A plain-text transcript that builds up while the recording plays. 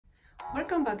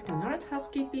Welcome back to North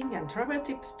Housekeeping and Travel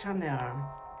Tips channel.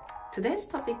 Today's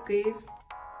topic is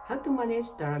how to manage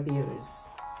dollar bills.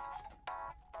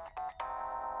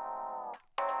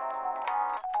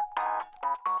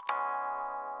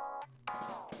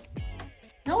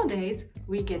 Nowadays,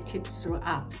 we get tips through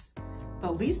apps,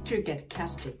 but we still get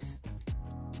cash tips.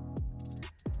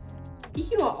 If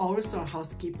you are also a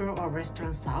housekeeper or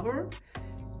restaurant server,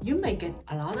 you may get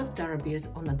a lot of dollar bills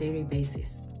on a daily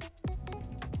basis.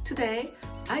 Today,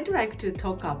 I'd like to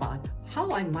talk about how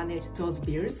I manage those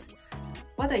bills,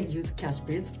 what I use cash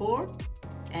bills for,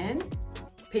 and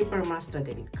Paper Master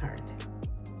debit card.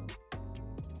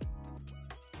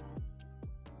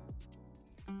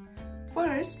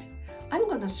 First, I'm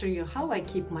gonna show you how I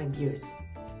keep my bills.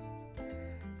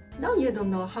 Now you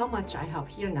don't know how much I have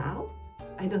here now?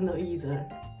 I don't know either.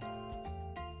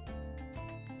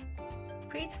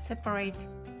 Please separate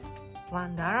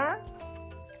 $1,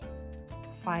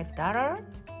 $5,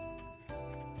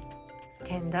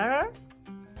 $10,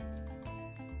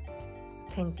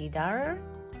 $20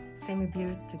 same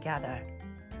bills together.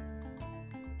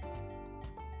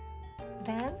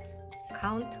 Then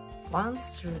count 1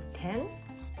 through 10.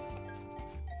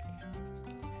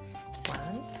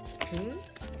 1, 2,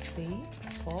 3,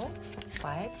 4,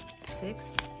 5,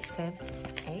 6, 7,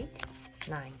 8,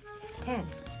 9, 10.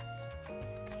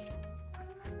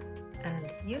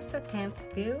 And use the 10th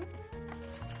bill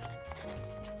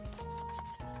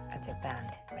as a band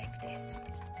like this.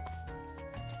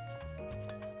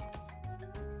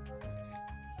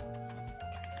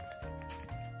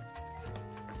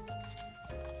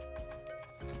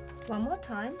 One more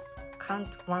time, count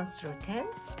 1 through 10.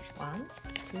 1,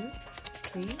 2,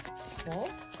 3, 4,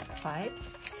 5,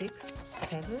 6,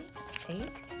 7,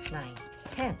 8, 9,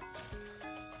 10.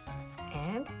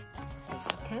 And use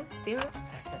the 10th bill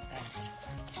as a band,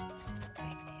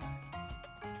 like this.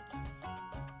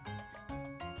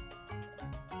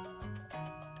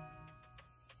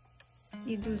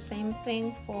 You do same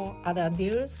thing for other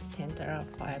bills, $10,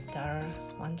 $5,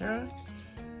 $1,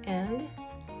 and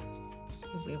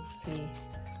you will see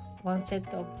one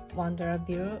set of $1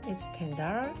 bill is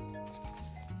 $10,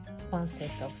 one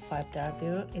set of $5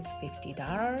 bill is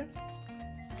 $50,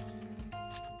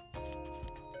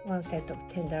 one set of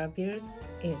 $10 bills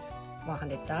is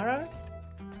 $100,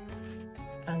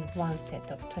 and one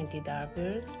set of $20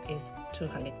 bills is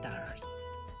 $200.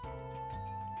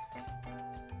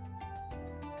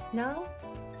 Now,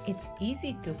 it's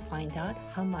easy to find out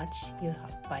how much you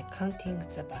have by counting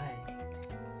the band.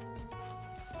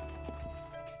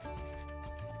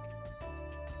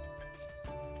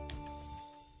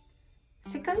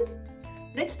 Second,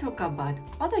 let's talk about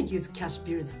what I use cash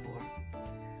bills for.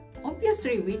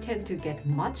 Obviously, we tend to get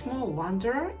much more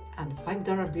 $1 and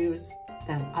 $5 bills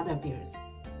than other bills.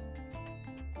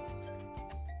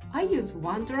 I use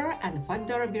 $1 and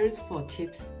 $5 bills for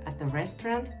tips at the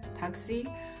restaurant, taxi,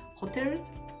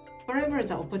 hotels, wherever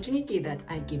the opportunity that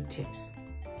I give tips.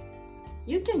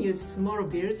 You can use small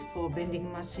bills for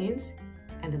vending machines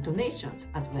and donations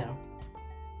as well.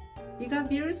 Bigger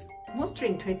bills,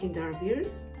 mostly $20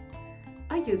 bills,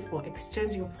 I use for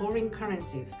exchanging foreign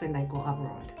currencies when I go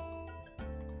abroad.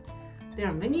 There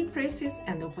are many places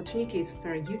and opportunities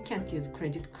where you can't use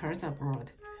credit cards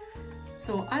abroad,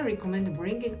 so I recommend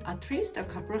bringing at least a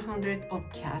couple hundred of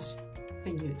cash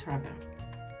when you travel.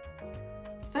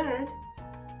 Third,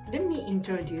 let me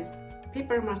introduce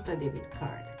Paper Master debit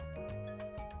card.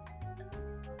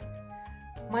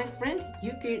 My friend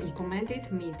Yuki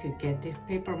recommended me to get this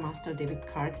Paper Master debit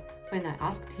card when I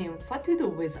asked him what to do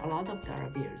with a lot of dollar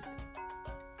bills.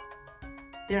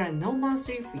 There are no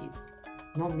monthly fees,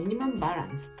 no minimum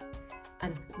balance,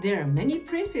 and there are many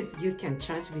places you can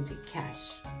charge with the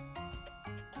cash.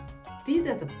 These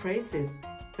are the places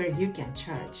where you can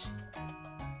charge.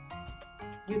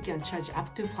 You can charge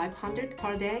up to $500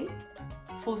 per day,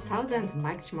 $4,000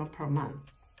 maximum per month,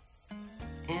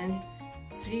 and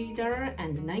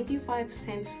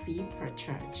 $3.95 fee per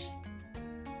charge.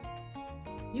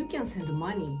 You can send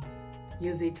money,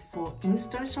 use it for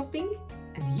in-store shopping,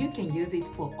 and you can use it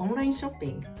for online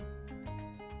shopping.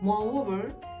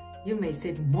 Moreover, you may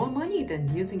save more money than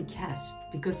using cash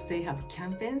because they have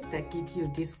campaigns that give you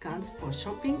discounts for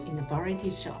shopping in variety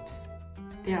shops.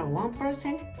 There are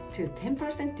 1% to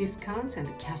 10% discounts and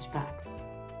cashback.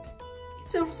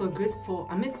 It's also good for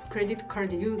Amex credit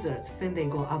card users when they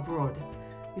go abroad,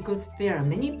 because there are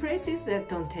many places that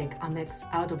don't take Amex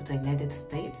out of the United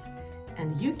States,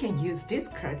 and you can use this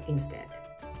card instead.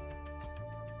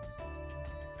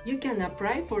 You can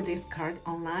apply for this card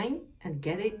online and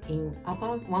get it in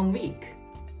about 1 week.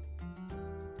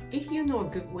 If you know a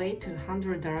good way to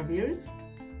handle dollar bills,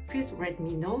 Please let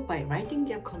me know by writing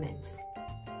your comments.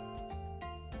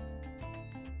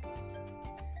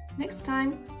 Next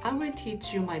time, I will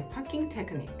teach you my packing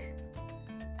technique.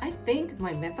 I think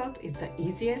my method is the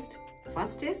easiest,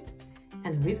 fastest,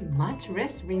 and with much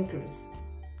less wrinkles.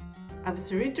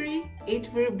 Absolutely,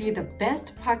 it will be the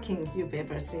best packing you've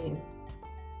ever seen.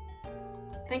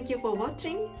 Thank you for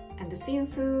watching and see you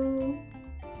soon!